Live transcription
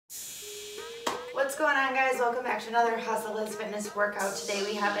What's going on, guys? Welcome back to another Hustle is Fitness workout. Today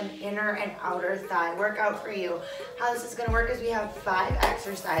we have an inner and outer thigh workout for you. How this is going to work is we have 5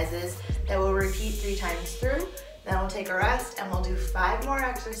 exercises that we'll repeat 3 times through. Then we'll take a rest and we'll do 5 more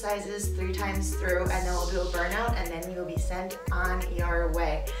exercises 3 times through, and then we'll do a burnout, and then you'll be sent on your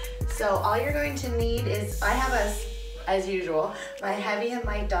way. So all you're going to need is, I have as usual, my heavy and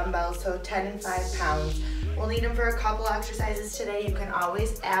light dumbbells, so 10 and 5 pounds. We'll need them for a couple exercises today. You can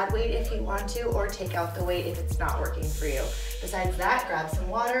always add weight if you want to, or take out the weight if it's not working for you. Besides that, grab some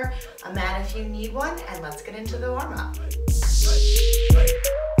water, a mat if you need one, and let's get into the warm-up.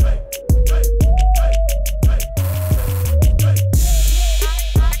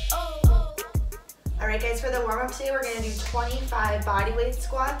 Alright guys, for the warm-up today, we're going to do 25 bodyweight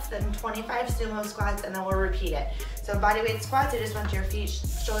squats, then 25 sumo squats, and then we'll repeat it. So bodyweight squats, I just want your feet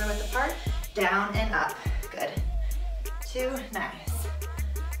shoulder width apart, down and up. Good. 2, nice.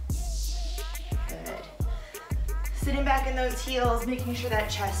 Good. Sitting back in those heels, making sure that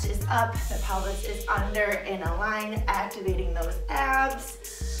chest is up, the pelvis is under in a line, activating those abs.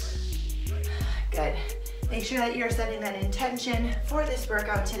 Good. Make sure that you're setting that intention for this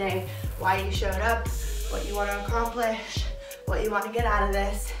workout today, why you showed up, what you want to accomplish, what you want to get out of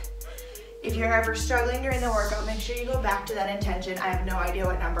this. If you're ever struggling during the workout, make sure you go back to that intention. I have no idea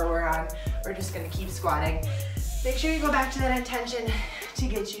what number we're on. We're just going to keep squatting. Make sure you go back to that intention to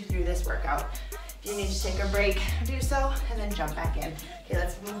get you through this workout. If you need to take a break, do so, and then jump back in. Okay,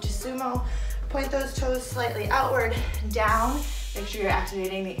 let's move to sumo. Point those toes slightly outward, down. Make sure you're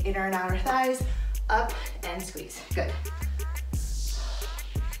activating the inner and outer thighs. Up and squeeze. Good.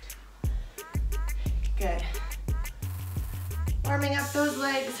 Good. Warming up those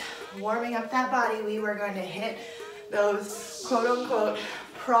legs, warming up that body. We were going to hit those quote-unquote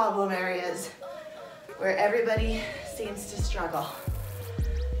problem areas where everybody seems to struggle.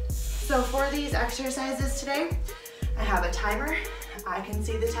 So for these exercises today, I have a timer. I can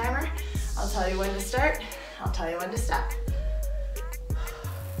see the timer. I'll tell you when to start. I'll tell you when to stop.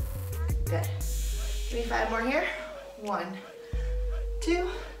 Good. Give me 5 more here. 1, 2,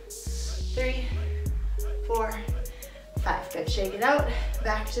 3, 4, 5. Good. Shake it out.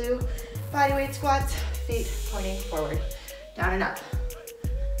 Back to bodyweight squats. Feet pointing forward. Down and up.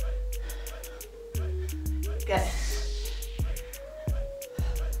 Good.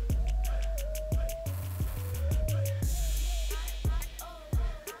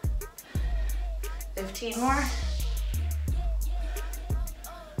 $15 more.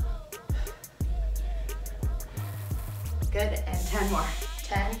 Good, and 10 more.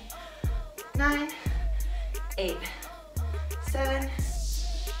 10, 9, 8, 7,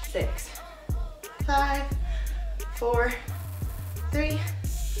 6, 5, 4, 3,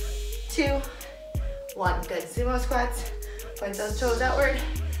 2, 1. Good, sumo squats. Point those toes outward.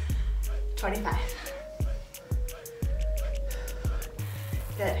 25.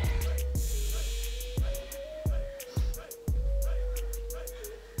 Good.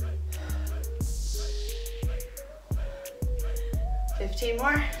 $15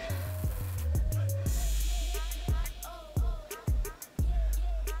 more.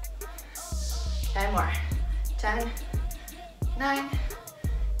 $10 more. 10, 9,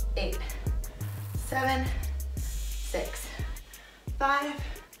 8, 7, 6, 5,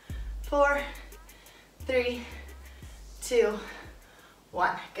 4, 3, 2, 1.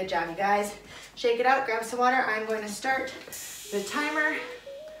 Good job, you guys. Shake it out, grab some water. I'm going to start the timer.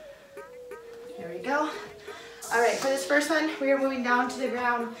 There we go. All right, for this first one, we are moving down to the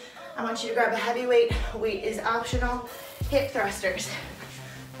ground. I want you to grab a heavy weight. Weight is optional. Hip thrusters.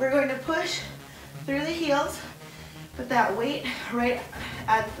 We're going to push through the heels. Put that weight right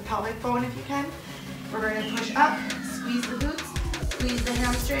at the pelvic bone if you can. We're going to push up, squeeze the glutes, squeeze the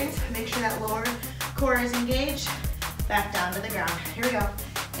hamstrings. Make sure that lower core is engaged. Back down to the ground. Here we go.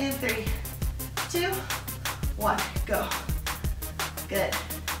 In 3, 2, 1, go. Good.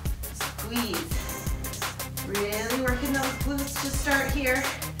 Squeeze. Really working those glutes to start here,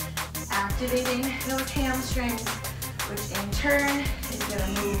 activating those hamstrings, which in turn is going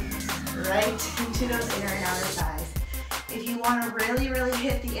to move right into those inner and outer thighs. If you want to really, really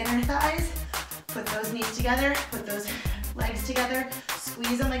hit the inner thighs, put those knees together, put those legs together,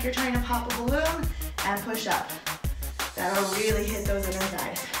 squeeze them like you're trying to pop a balloon, and push up. That'll really hit those inner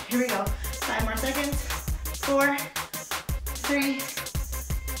thighs. Here we go. 5 more seconds. 4, 3,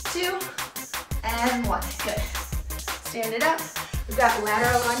 2, and 1. Good. Stand it up. We've got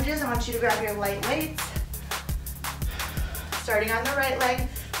lateral lunges. I want you to grab your light weights. Starting on the right leg,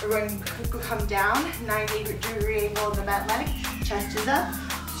 we're going to come down, 90-degree angle of the bent leg. Chest is up.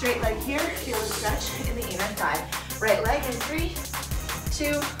 Straight leg here. Feel a stretch in the inner thigh. Right leg in 3,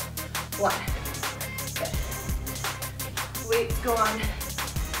 2, 1. Weights go on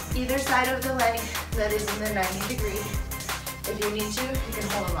either side of the leg that is in the 90 degree. If you need to, you can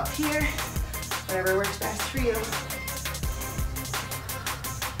hold them up here, whatever works best for you.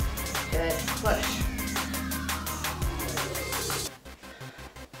 Good, push.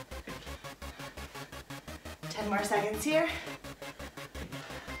 More seconds here.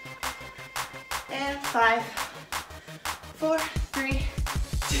 And 5, 4, 3,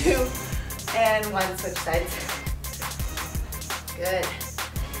 2, and 1. Switch sides. Good.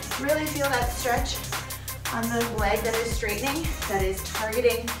 Really feel that stretch on the leg that is straightening, that is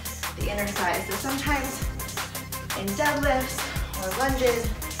targeting the inner thigh. So sometimes in deadlifts or lunges,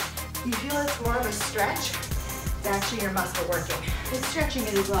 you feel it's more of a stretch. It's actually your muscle working. It's stretching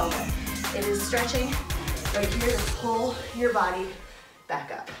it as well, but it is stretching right here to pull your body back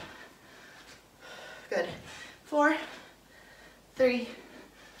up. Good. 4, 3,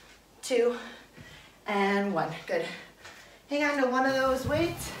 2, and 1. Good. Hang on to one of those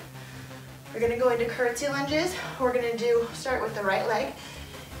weights. We're gonna go into curtsy lunges. We're gonna start with the right leg.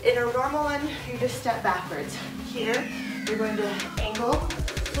 In a normal one, you just step backwards. Here, you're going to angle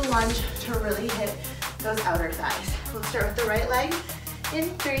the lunge to really hit those outer thighs. We'll start with the right leg in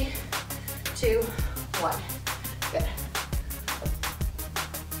 3, 2, 1. Good.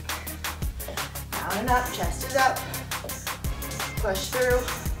 Down and up, chest is up. Push through.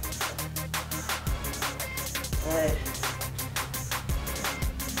 Good.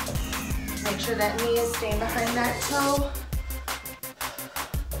 Make sure that knee is staying behind that toe.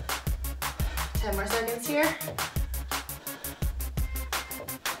 10 more seconds here.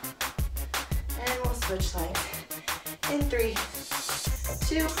 And we'll switch sides. In 3,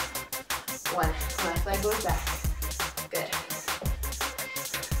 2, 1. Left leg goes back. Good.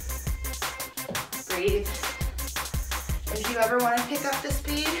 Breathe. If you ever want to pick up the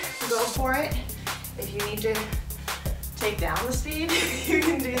speed, go for it. If you need to take down the speed, you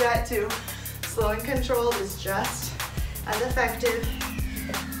can do that too. Slow and controlled is just as effective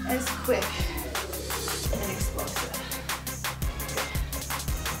as quick and explosive. Good.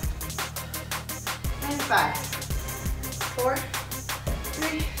 And 5, 4,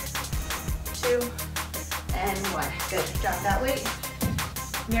 3, 2, and 1. Good. Drop that weight.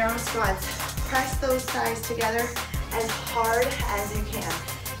 Narrow squats. Press those thighs together as hard as you can.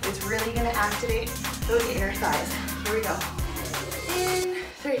 It's really going to activate those inner thighs. Here we go. In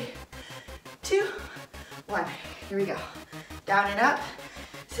 3, 2, 1. Here we go. Down and up.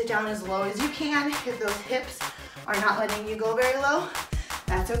 Sit down as low as you can. If those hips are not letting you go very low,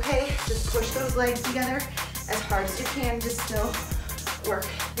 that's okay. Just push those legs together as hard as you can to still work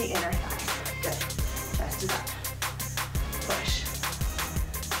the inner thighs. Good. Chest is up. Push.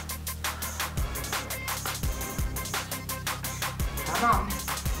 Come on.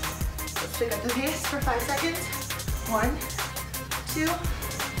 Let's pick up the pace for 5 seconds. 1, 2,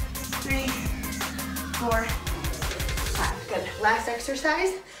 3, 4, 5. Good. Last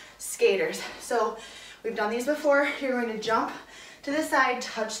exercise, skaters. So we've done these before. You're going to jump to the side,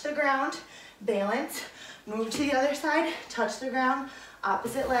 touch the ground, balance, move to the other side, touch the ground,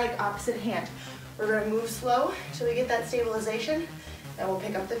 opposite leg, opposite hand. We're going to move slow until we get that stabilization, and we'll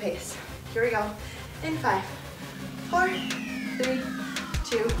pick up the pace. Here we go. In 5, 4, 3,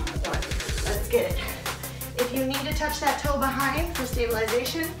 2, 1. Let's get it. If you need to touch that toe behind for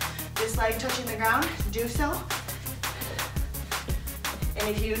stabilization, this leg touching the ground, do so. And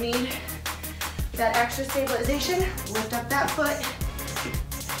if you need that extra stabilization, lift up that foot,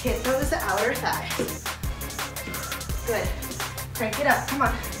 hit those outer thighs. Good. Crank it up, come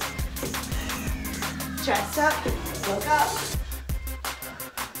on. Chest up, look up.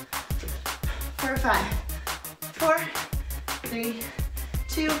 For 5, 4, 3,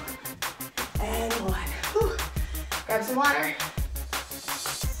 2, and 1. Whew. Grab some water.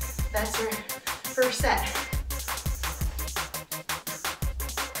 That's your first set.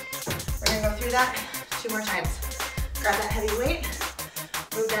 We're gonna go through that 2 more times. Grab that heavy weight,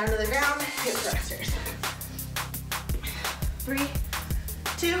 move down to the ground, hip thrusters. 3,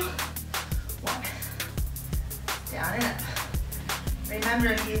 2, 1. Down and up. Remember,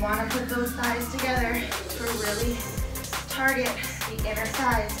 if you want to put those thighs together to really target the inner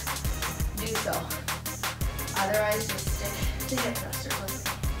thighs, do so. Otherwise, just stick to hip thrusters with me.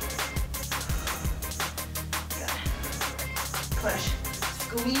 Good. Push.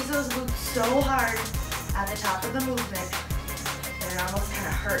 Squeeze those glutes so hard at the top of the movement that it almost kind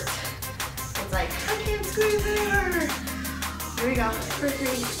of hurts. It's like, I can't squeeze any harder. Here we go. For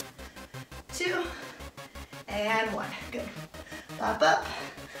 3, 2, and 1. Good. Pop up.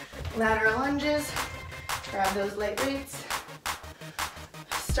 Lateral lunges. Grab those light weights.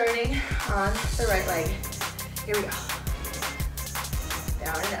 Starting on the right leg. Here we go.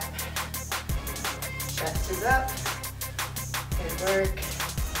 Down and up. Chest is up. Good work.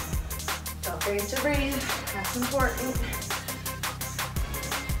 Don't forget to breathe. That's important.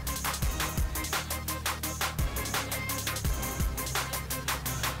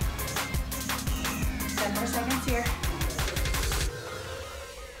 10 more seconds here.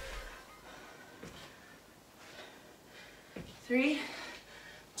 3,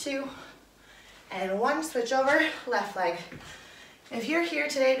 2, and 1. Switch over, left leg. If you're here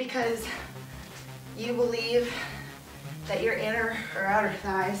today because you believe that your inner or outer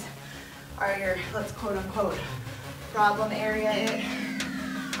thighs are your, let's quote unquote, problem area,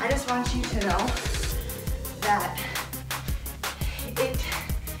 I just want you to know that it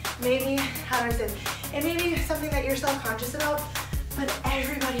may be, how do I say this? It may be something that you're self-conscious about, but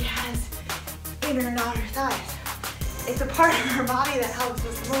everybody has inner and outer thighs. It's a part of our body that helps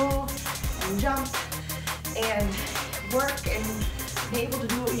us move and jump and work and be able to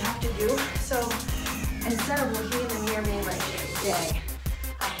do what we have to do. So instead of looking in the mirror being like, dang,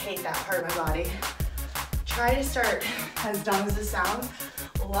 I hate that part of my body, try to start, as dumb as it sounds,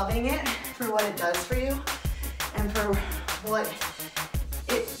 loving it for what it does for you and for what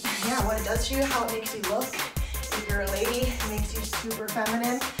it does for you, how it makes you look. If you're a lady, it makes you super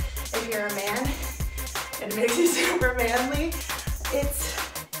feminine. If you're a man, it makes you super manly.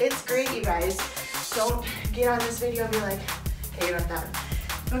 It's great, you guys. Don't get on this video and be like, hey, you're not that.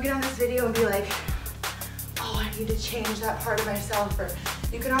 Don't get on this video and be like, oh, I need to change that part of myself. Or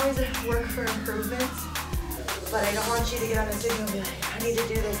you can always work for improvements, but I don't want you to get on this video and be like, I need to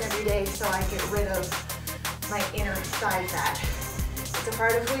do this every day so I get rid of my inner thigh fat. It's a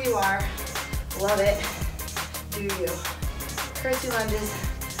part of who you are. Love it. Do you. Curtsy lunges.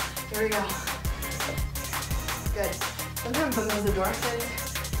 Here we go. Good. Sometimes when those endorphins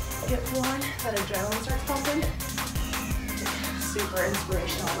get flowing, that adrenaline starts pumping. Super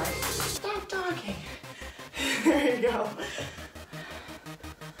inspirational. Like, stop talking. There you go.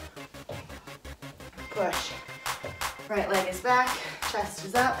 Push. Right leg is back. Chest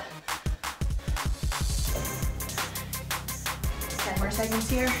is up. 10 more seconds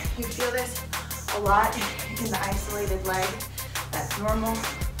here. You feel this a lot in the isolated leg. That's normal.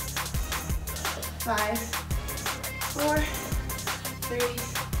 5, 4, 3,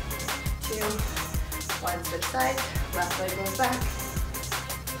 2, 1. Switch sides. Left leg goes back.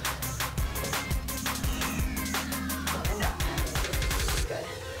 And up. Good.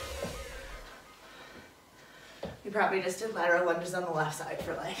 You probably just did lateral lunges on the left side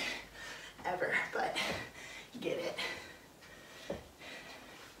for like ever, but you get it.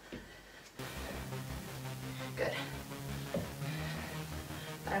 Good.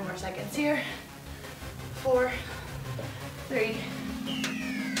 5 more seconds here. 4, 3,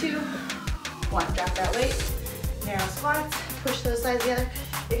 2, 1. Drop that weight. Narrow squats. Push those sides together.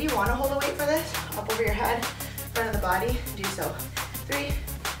 If you want to hold a weight for this, up over your head, front of the body, do so. 3,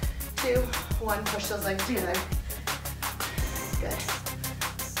 2, 1. Push those legs together. Good.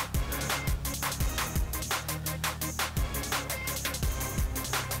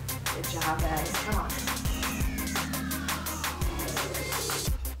 Good job, guys. Come on.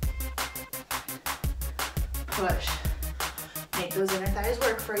 Push. Make those inner thighs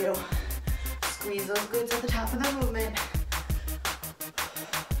work for you. Squeeze those glutes at the top of the movement.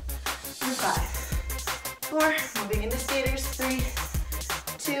 5, 4. Moving into skaters. 3,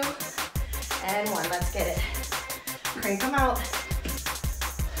 2, and 1. Let's get it. Crank them out.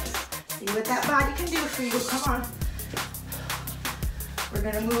 See what that body can do for you. Come on. We're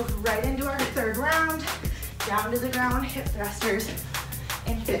gonna move right into our third round. Down to the ground, hip thrusters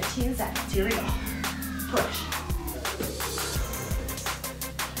in 15 seconds. Here we go. Push.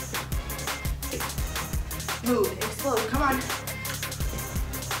 Move, explode, come on.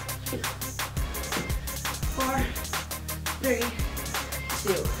 4, 3,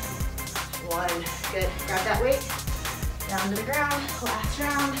 2, 1. Good, grab that weight. Down to the ground, last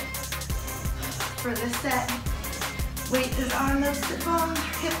round. For this set, weight is on those sit bones,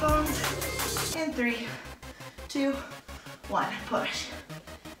 hip bones. In 3, 2, 1, push.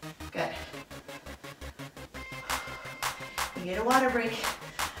 Good. You get a water break.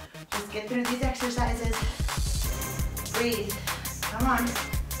 Just get through these exercises. Breathe. Come on.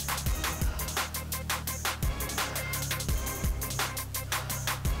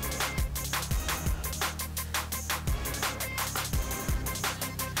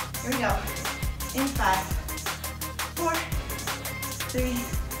 Here we go. In 5, 4, 3,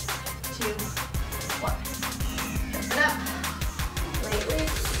 2, 1. Lift it up. Light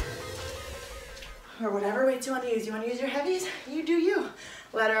weights. Or whatever weights you want to use. You want to use your heavies? You do you.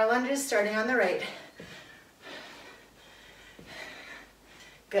 Lateral lunges starting on the right.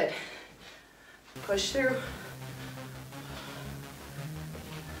 Good. Push through.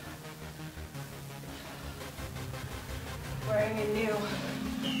 Wearing a new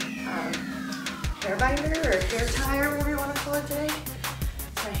hair binder or hair tie or whatever you want to call it today.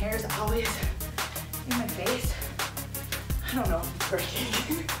 My hair is always in my face. I don't know if it's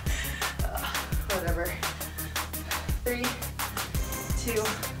breaking. Whatever. 3, 2,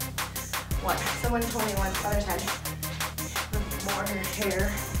 1. Someone told me once, other side, the more your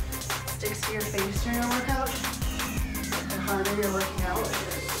hair sticks to your face during a workout, the harder you're working out.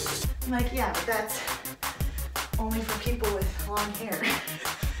 I'm like, yeah, but that's only for people with long hair.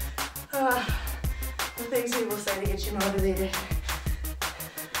 The things people say to get you motivated.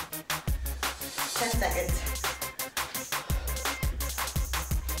 10 seconds.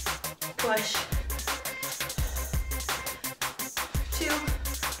 Push. 2,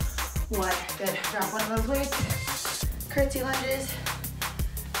 1. Good. Drop one of those weights. Curtsy lunges.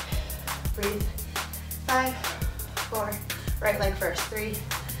 Breathe. 5, 4. Right leg first. 3,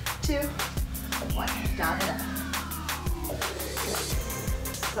 2, 1. Down and up. Good.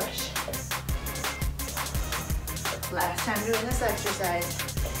 Push. Last time doing this exercise.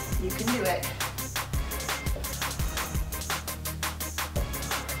 You can do it.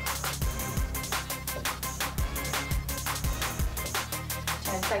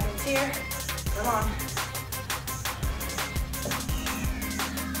 Seconds here. Come on.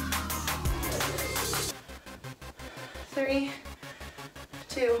 Three,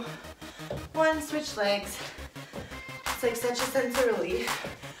 2, 1. Switch legs. It's like such a sense of relief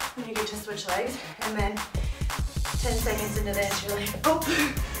when you get to switch legs, and then 10 seconds into this, you're like, oh,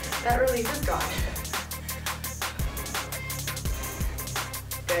 that relief is gone.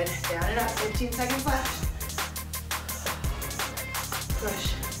 Good. Down and up. 15 seconds left.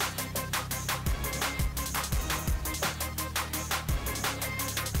 Push.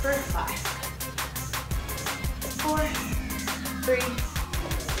 For 5, 4, 3,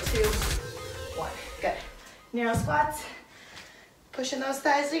 2, 1. Good. Narrow squats. Pushing those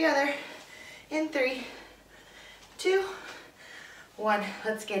thighs together. In 3, 2, 1.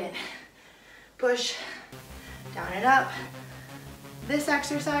 Let's get it. Push. Down and up. This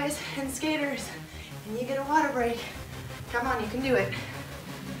exercise and skaters, and you get a water break. Come on, you can do it.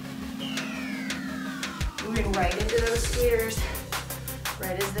 Moving right into those skaters,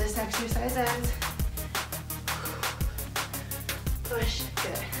 right as this exercise ends. Push,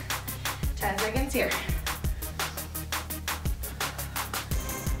 good. 10 seconds here.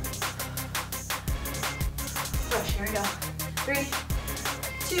 Push, here we go. 3,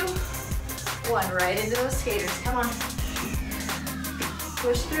 2, 1, right into those skaters, come on.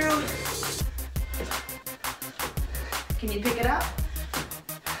 Push through. Can you pick it up?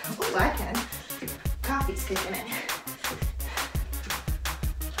 Oh, I can. Coffee's kicking in.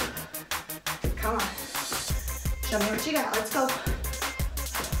 Come on. Show me what you got. Let's go.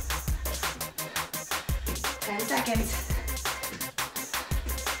 10 seconds.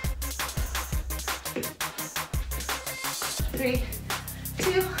 3,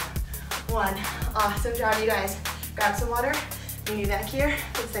 2, 1. Awesome job, you guys. Grab some water. Meet you back here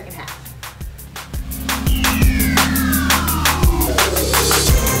for the second half.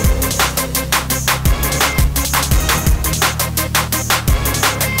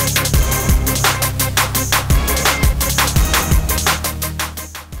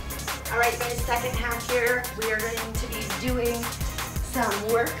 Second half here, we are going to be doing some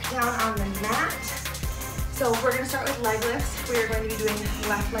work down on the mat. So we're going to start with leg lifts. We are going to be doing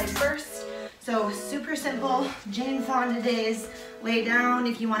left leg first. So super simple, Jane Fonda days. Lay down.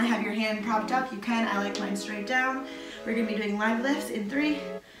 If you want to have your hand propped up, you can. I like mine straight down. We're going to be doing leg lifts in 3,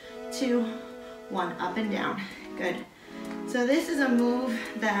 2, 1. Up and down. Good. So this is a move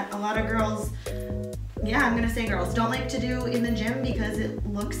that a lot of girls, yeah, I'm gonna say girls, don't like to do in the gym because it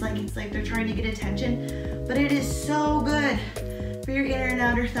looks like it's like they're trying to get attention, but it is so good for your inner and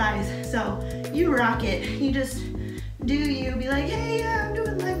outer thighs. So you rock it. You just do you. Be like, hey, yeah, I'm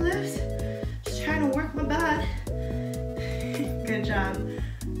doing leg lifts. Just trying to work my butt. Good job.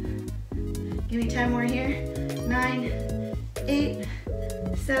 Give me 10 more here. 9, 8,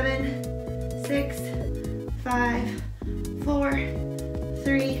 7, 6, 5, 4,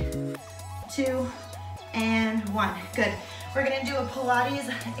 3, 2, and 1. Good. We're going to do a Pilates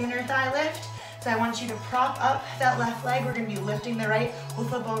inner thigh lift. So I want you to prop up that left leg. We're going to be lifting the right. We'll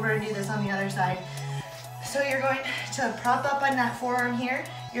flip over and do this on the other side. So you're going to prop up on that forearm here.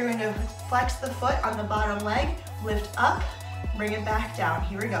 You're going to flex the foot on the bottom leg, lift up, bring it back down.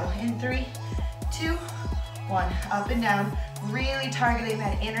 Here we go. In 3, 2, 1. Up and down. Really targeting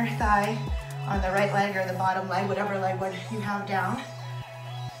that inner thigh on the right leg or the bottom leg, whatever leg you have down.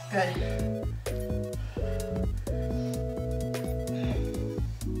 Good.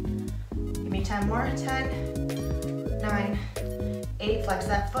 Give me 10 more. 10, 9, 8. Flex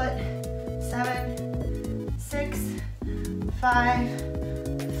that foot. 7, 6,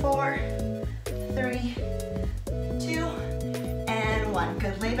 5, 4, 3, 2, and 1.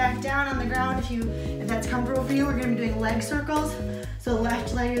 Good. Lay back down on the ground if that's comfortable for you. We're going to be doing leg circles. So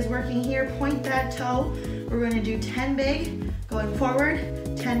left leg is working here. Point that toe. We're going to do 10 big, going forward,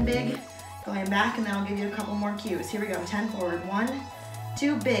 10 big, going back, and then I'll give you a couple more cues. Here we go. 10 forward. 1,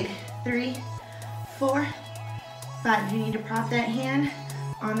 2, big. 3, 4, 5. If you need to prop that hand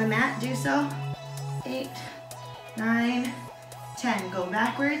on the mat, do so. 8, 9, 10. Go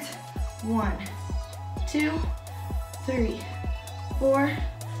backwards. 1, 2, 3, 4,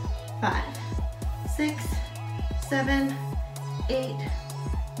 5, 6, 7, 8,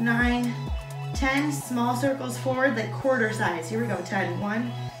 9, 10. Small circles forward, like quarter size. Here we go. 10.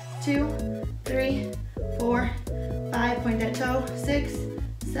 1, 2, 3, 4, 5. Point that toe. 6,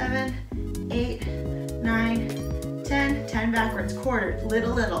 7, 8, 9, 10. 10 backwards. Quarter.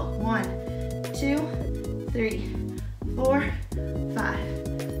 Little, little. 1, 2, 3, 4,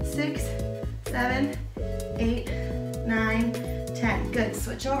 5, 6, 7, 8, 9, 10. Good.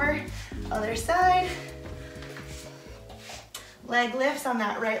 Switch over. Other side. Leg lifts on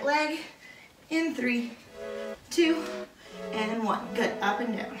that right leg. In 3, 2, and 1. Good. Up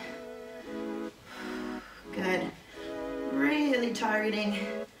and down. Good. Really targeting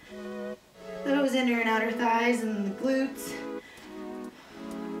those inner and outer thighs and the glutes.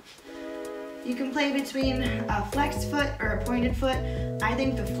 You can play between a flexed foot or a pointed foot. I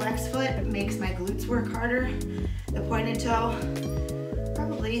think the flexed foot makes my glutes work harder. The pointed toe,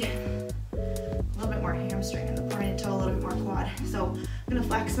 probably a little bit more hamstring, and the pointed toe a little bit more quad. So I'm gonna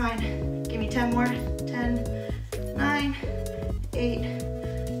flex mine. Give me 10 more. 10, 9,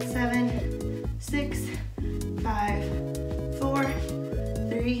 8, 7, 6, 5, 4,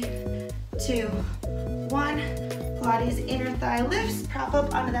 3, 2, 1. Pilates inner thigh lifts. Prop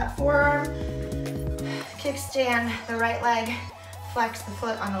up onto that forearm. Kickstand the right leg. Flex the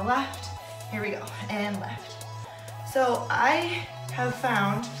foot on the left. Here we go. And left. So I have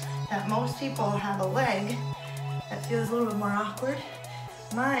found that most people have a leg that feels a little bit more awkward.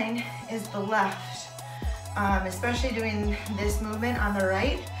 Mine is the left. Especially doing this movement on the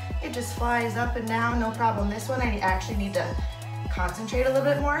right, it just flies up and down, no problem. This one I actually need to concentrate a little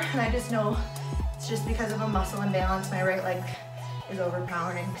bit more, and I just know it's just because of a muscle imbalance. My right leg is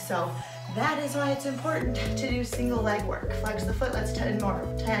overpowering. So that is why it's important to do single leg work. Flex the foot. Let's 10 more.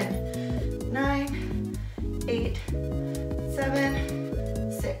 10, 9, 8,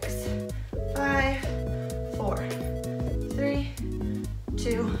 7, 6, 5, 4, 3,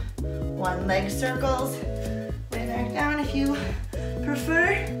 2, 1. Leg circles. Lay back down if you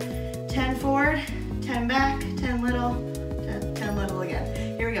prefer. 10 forward, 10 back, 10 little, 10 little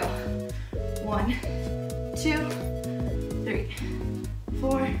again. Here we go. 1, 2, 3,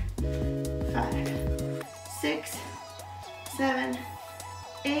 4, 5, 6, 7,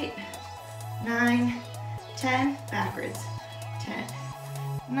 8, 9, 10. Backwards. 10,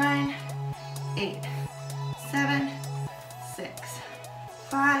 9, 8, 7, 6,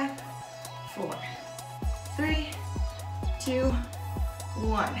 5, 4, 3, 2,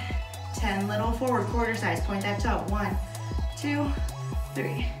 1. 10 little forward, quarter size. Point that toe. 1, 2,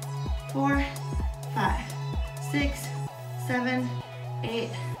 3, 4, 5, 6, 7, 8,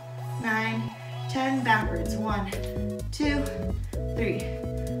 9, 10. Backwards. 1, 2, 3,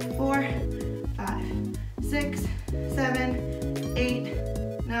 4, 5, 6, 7,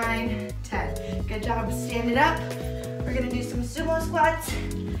 8, 9, 10. Good job. Stand it up. We're gonna do some sumo squats,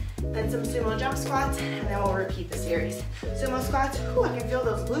 then some sumo jump squats, and then we'll repeat the series. Sumo squats, whew, I can feel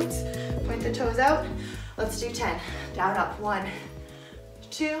those glutes. Point the toes out. Let's do 10. Down, up. 1,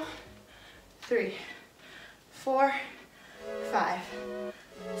 2, 3, 4, 5,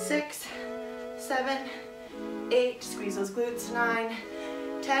 6, 7, 8. Squeeze those glutes. 9,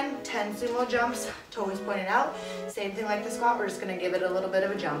 10. 10 sumo jumps, toes pointed out. Same thing like the squat. We're just gonna give it a little bit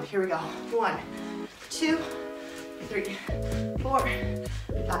of a jump. Here we go. 1, 2, 3, 4,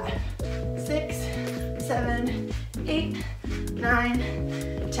 5, 6, 7, 8,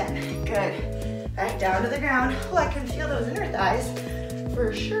 9, 10. Good. Back down to the ground. Oh, I can feel those inner thighs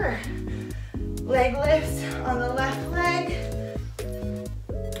for sure. Leg lifts on the left leg.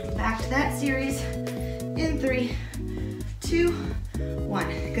 Back to that series in 3, 2,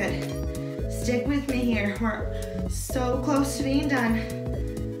 1. Good. Stick with me here. We're so close to being done.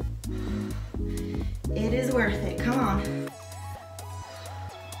 It is worth it. Come on.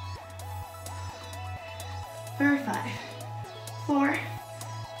 For 5, 4,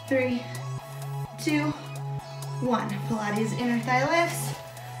 3, 2, 1. Pilates inner thigh lifts.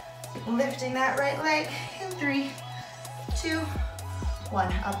 Lifting that right leg in 3, 2,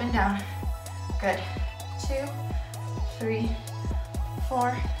 1. Up and down. Good. 2, 3,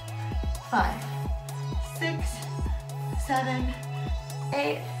 4, 5, 6, 7,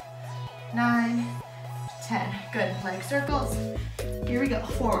 8, 9, 10. Good. Leg circles. Here we go.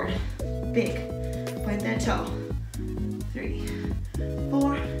 Forward. Big. Point that toe. 3,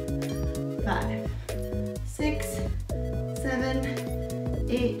 4, 5, 6, 7,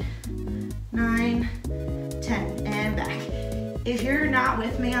 8, 9, 10. And back. If you're not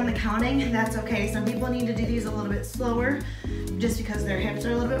with me on the counting, that's okay. Some people need to do these a little bit slower just because their hips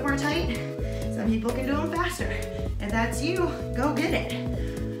are a little bit more tight. Some people can do them faster. If that's you, go get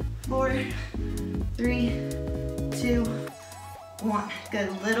it. 4, 3, 2, 1.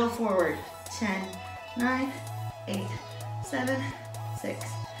 Good. Little forward. 10, 9, 8, 7, 6,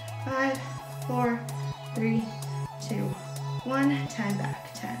 5, 4, 3, 2, 1. 10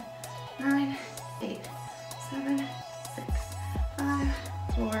 back. 10, 9, 8, 7, 6, 5,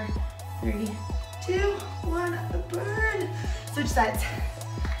 4, 3, 2, 1. Burn. Switch sides.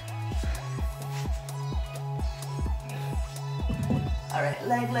 All right,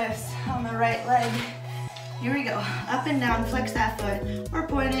 leg lifts on the right leg. Here we go. Up and down, flex that foot, or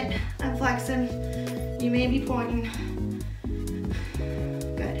point it. I'm flexing. You may be pointing.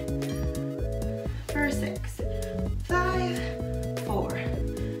 Good. For 6, 5, 4,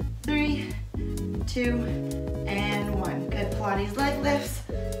 3, 2, and 1. Good. Pilates leg lifts.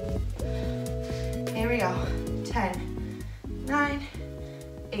 Here we go. 10, 9,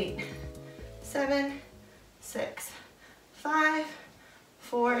 8, 7, 6, 5,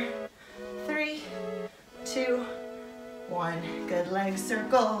 4, 3, 2, 1. Good. Leg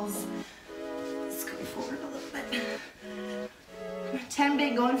circles. Let's go forward a little bit. 10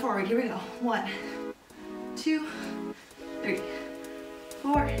 big going forward. Here we go. 1, 2, 3,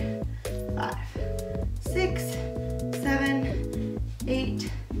 4, 5, 6, 7,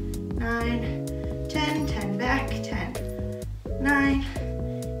 8, 9, 10. 10 back. 10, 9,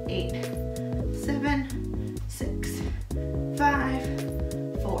 8, 7, 6,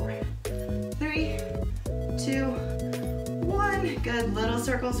 5, 4, 3, 2, 1. Good. Little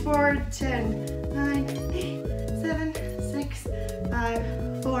circles forward. 10, 9, 8, 7, 6,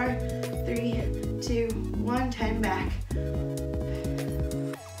 5, 4, 3, 2, 1. 10 back.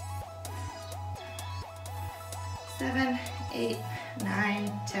 7, 8,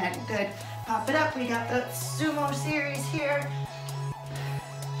 9, 10. Good. Pop it up. We got the sumo series here.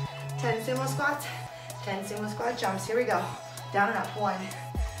 10 sumo squats, 10 sumo squat jumps. Here we go. Down and up. 1,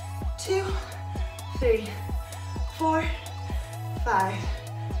 2, 3, 4, 5,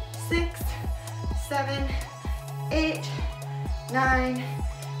 6, 7, 8, 9,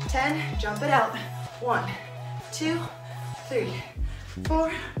 10. Jump it out. 1, 2, 3,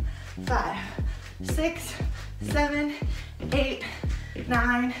 4, 5, 6, 7, 8,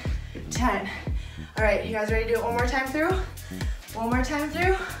 9, 10. All right, you guys ready to do it one more time through? One more time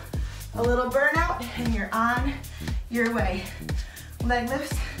through. A little burnout, and you're on your way. Leg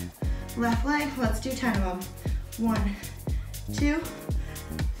lifts, left leg. Let's do 10 of them. 1, 2,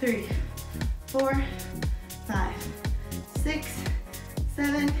 3, 4, 5, 6,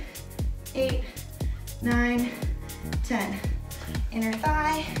 7, 8, 9, 10. Inner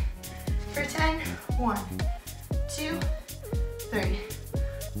thigh for 10. 1, 2, 3,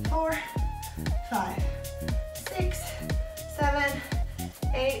 4, 5, 6, 7,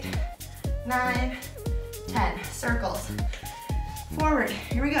 8, 9, 10. Circles. Forward.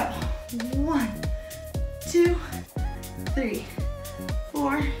 Here we go. 1, 2, 3,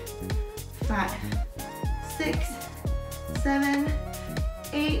 4, 5, 6, 7,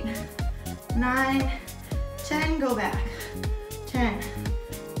 8, 9, 10. Go back. 10,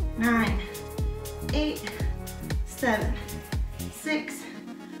 9, 8, 7, 6,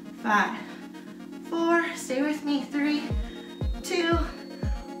 5, 4. Stay with me. 3, 2,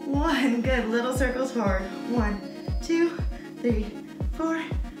 1. Good. Little circles forward. 1, 2, 3, 4,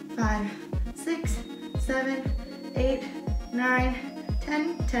 5, 6, 7, 8, 9,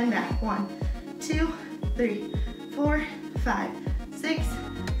 10. 10 back. 1, 2, 3, 4, 5, 6,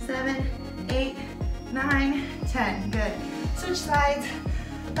 7, 8, 9, 10. Good. Switch sides.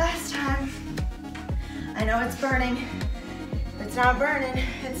 Last time. I know it's burning. It's not burning.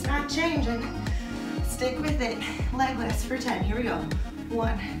 It's not changing. Stick with it. Leg lifts for 10. Here we go.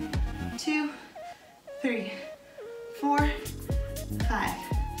 1, 2, 3, 4, 5,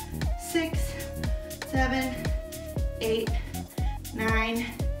 6, 7, 8, 9,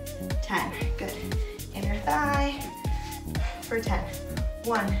 10. Good. Inner thigh for 10.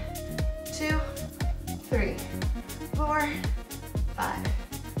 1, 2, 3, 4, 5,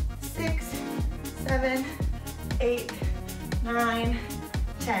 6, 7, 8, 9,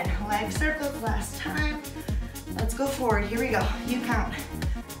 10. Leg circles last time. Let's go forward. Here we go. You count.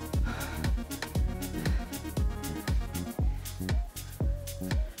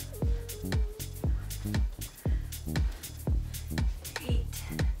 8,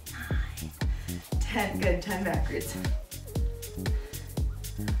 9, 10. Good. 10 backwards.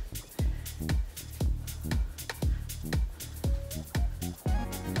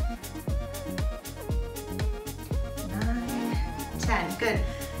 10, good.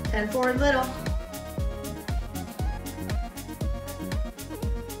 10 forward little.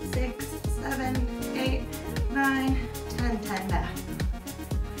 6, 7, 8, 9, 10, 10 back.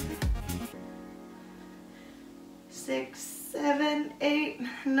 6, 7, 8,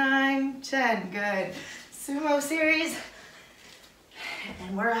 9, 10, good. Sumo series,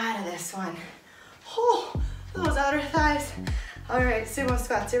 and we're out of this one. Oh, those outer thighs. All right, sumo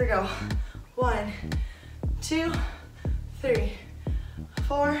squats, here we go. 1, 2, 3,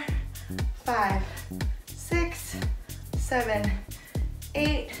 4, 5, 6, 7,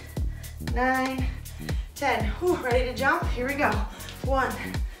 8, 9, 10. Whew, ready to jump? Here we go. 1,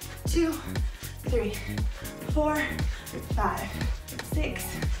 2, 3, 4, 5, 6,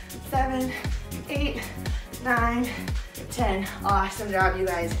 7, 8, 9, 10. Awesome job, you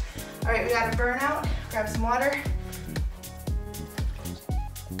guys. All right, we got a burnout. Grab some water.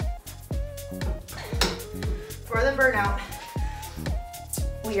 For the burnout,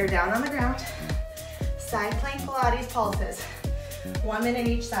 we are down on the ground, side plank Pilates pulses, 1 minute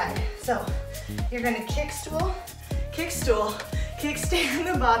each side. So you're gonna kick stool, kickstand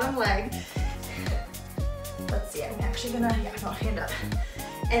the bottom leg. Let's see, I'm actually gonna, hand up.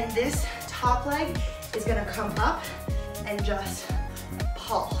 And this top leg is gonna come up and just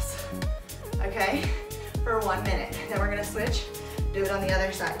pulse, okay? For 1 minute. Then we're gonna switch, do it on the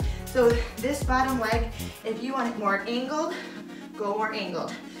other side. So this bottom leg, if you want it more angled, go more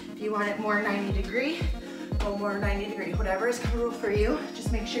angled. If you want it more 90 degree, go more 90 degree. Whatever is comfortable for you,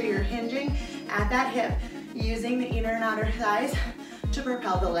 just make sure you're hinging at that hip, using the inner and outer thighs to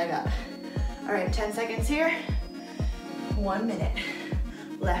propel the leg up. All right, 10 seconds here. 1 minute.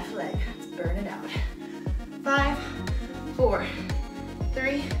 Left leg, let's burn it out. 5, 4,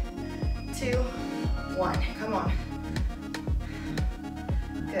 3, 2, 1. Come on.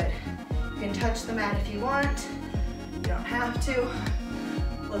 Good. You can touch the mat if you want. You don't have to.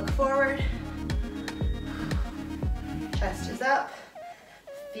 Look forward. Chest is up.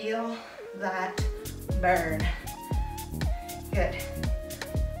 Feel that burn. Good.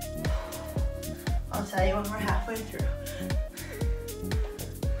 I'll tell you when we're halfway through.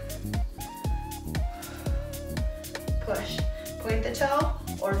 Push. Point the toe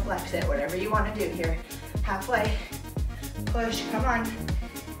or flex it, whatever you want to do here. Halfway. Push, come on.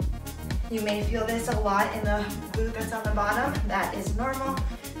 You may feel this a lot in the glute that's on the bottom. That is normal.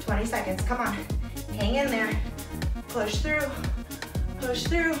 20 seconds, come on. Hang in there. Push through, push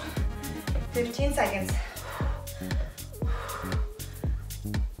through. 15 seconds.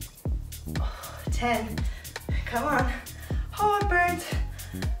 10, come on. Oh, it burns.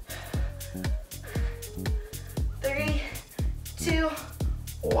 3, 2,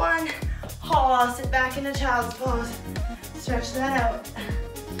 1. Oh, sit back in a child's pose. Stretch that out.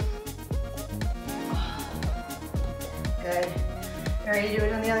 Good. Ready to do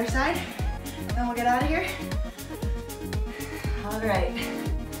it on the other side? Then we'll get out of here. All right.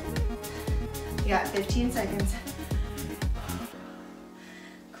 You got 15 seconds.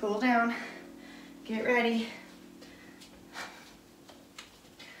 Cool down. Get ready.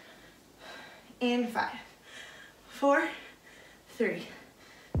 In 5, 4, 3,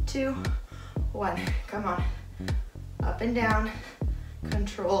 2, 1. Come on. Up and down.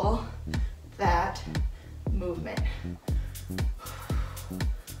 Control that movement.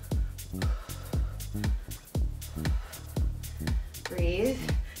 Breathe.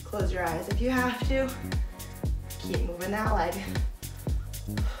 Close your eyes if you have to. Keep moving that leg.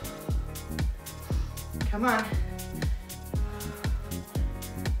 Come on.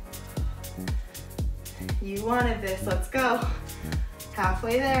 You wanted this. Let's go.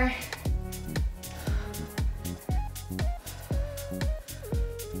 Halfway there.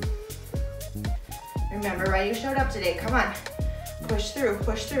 Remember why you showed up today. Come on. Push through,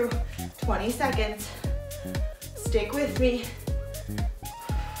 push through. 20 seconds. Stick with me.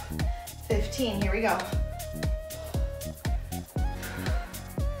 15, here we go.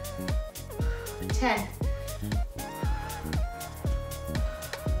 10.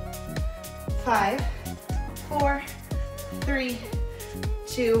 5, 4, 3,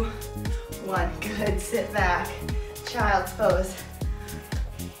 2, 1. Good, sit back, child's pose.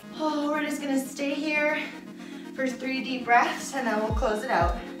 Oh, we're just gonna stay here for 3 deep breaths and then we'll close it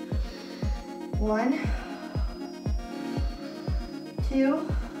out. 1, 2,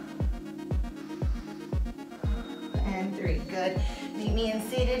 and 3. Good. Meet me in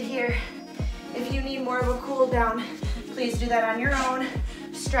seated here. If you need more of a cool down, please do that on your own.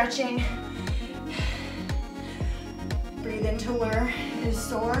 Stretching. Breathe into where is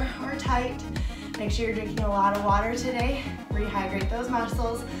sore or tight. Make sure you're drinking a lot of water today. Rehydrate those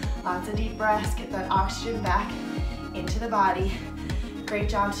muscles. Lots of deep breaths. Get that oxygen back into the body. Great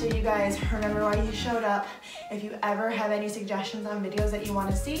job to you guys. Remember why you showed up. If you ever have any suggestions on videos that you want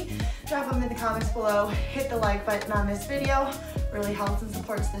to see, drop them in the comments below. Hit the like button on this video. Really helps and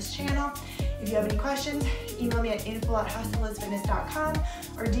supports this channel. If you have any questions, email me at info@hustleLizFitness.com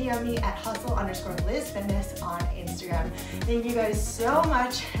or DM me at hustle_LizFitness on Instagram. Thank you guys so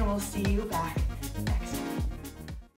much, and we'll see you back